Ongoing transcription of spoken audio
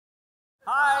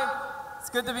Hi,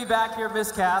 it's good to be back here at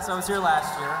Miscast. I was here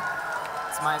last year.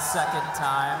 It's my second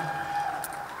time.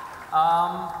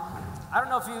 I don't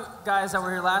know if you guys that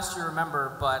were here last year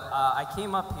remember, but I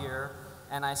came up here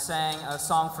and I sang a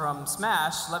song from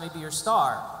Smash, Let Me Be Your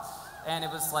Star. And it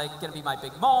was like gonna be my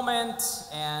big moment,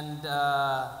 and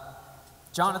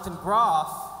Jonathan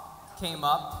Groff came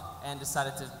up and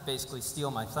decided to basically steal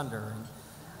my thunder. And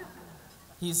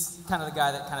he's kind of the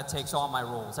guy that kind of takes all my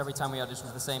roles. Every time we audition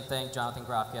for the same thing, Jonathan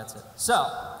Groff gets it. So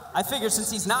I figured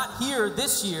since he's not here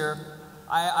this year,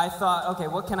 I thought, okay,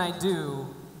 what can I do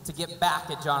to get back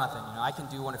at Jonathan? You know, I can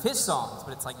do one of his songs,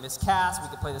 but it's like Miscast, we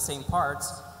could play the same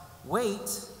parts.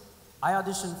 Wait, I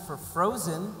auditioned for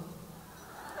Frozen.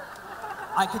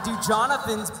 I could do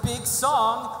Jonathan's big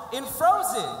song in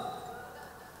Frozen.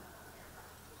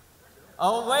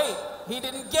 Oh wait, he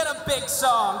didn't get a big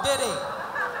song, did he?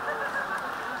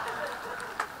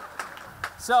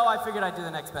 So I figured I'd do the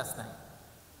next best thing.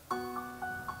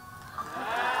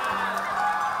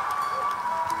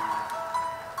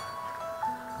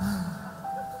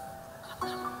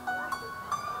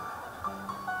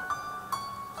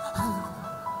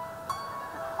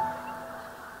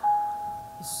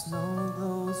 The snow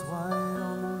glows white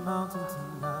on the mountain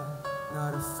tonight,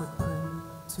 not a footprint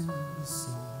to be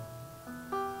seen.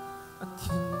 A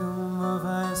kingdom of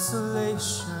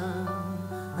isolation,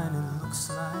 and it looks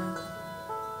like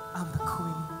I'm the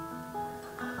queen.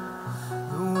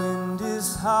 The wind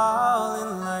is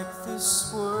howling like this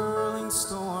swirling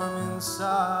storm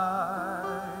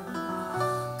inside.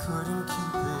 Couldn't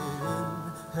keep it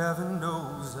in, heaven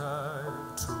knows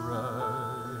I've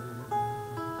tried.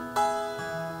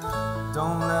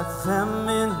 Don't let them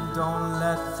in, don't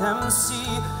let them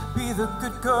see. Be the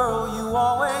good girl you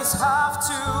always have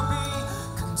to be.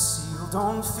 Conceal,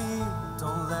 don't feel,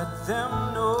 don't let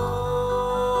them know.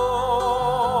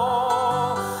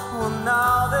 Well,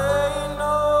 now they know.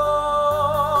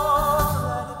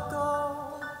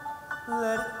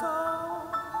 Let it go,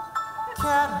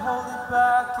 can't hold it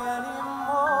back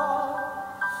anymore.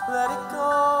 Let it go,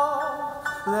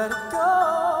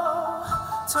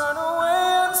 turn away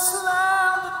and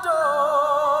slam the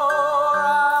door.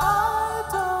 I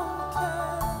don't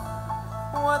care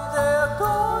what they're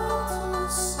going to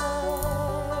say.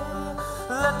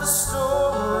 Let the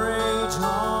storm rage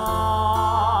on.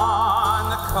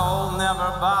 The cold never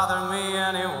bothered me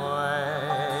anyway.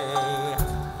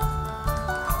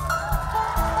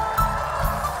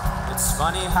 It's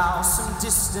funny how some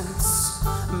distance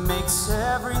makes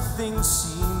everything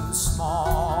seem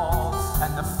small,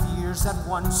 and the fears that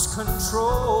once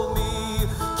controlled me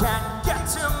can't get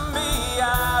to me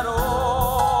at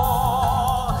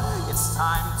all. It's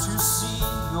time to see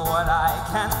what I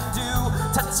can do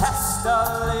to test the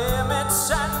limits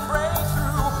and break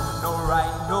through. No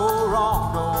right, no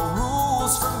wrong, no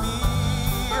rules for me.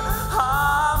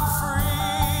 I'm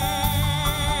free.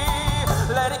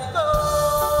 Let it go.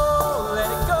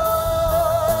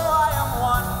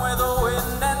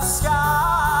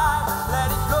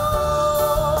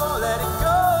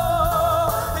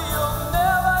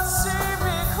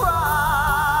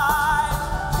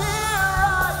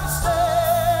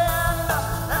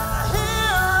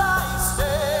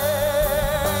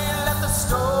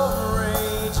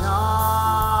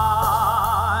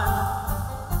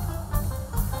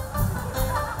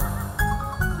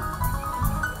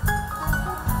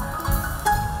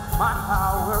 My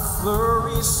power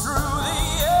flurries through the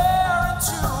air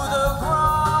into the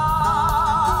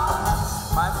ground.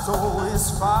 My soul is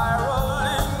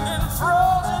spiraling in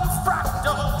frozen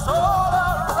fractals all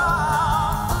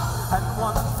around. And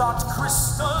one thought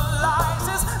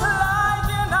crystallizes like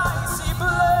an icy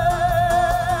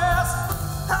bliss.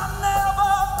 I'm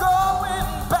never going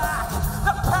back.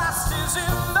 The past is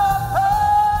in the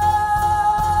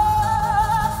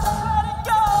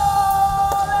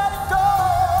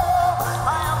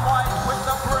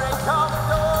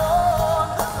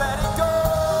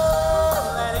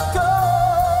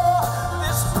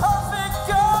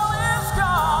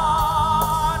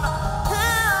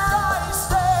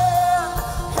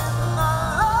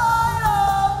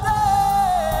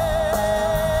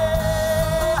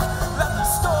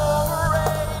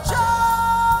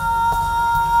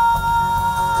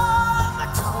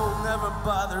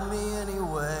bother me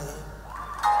anyway.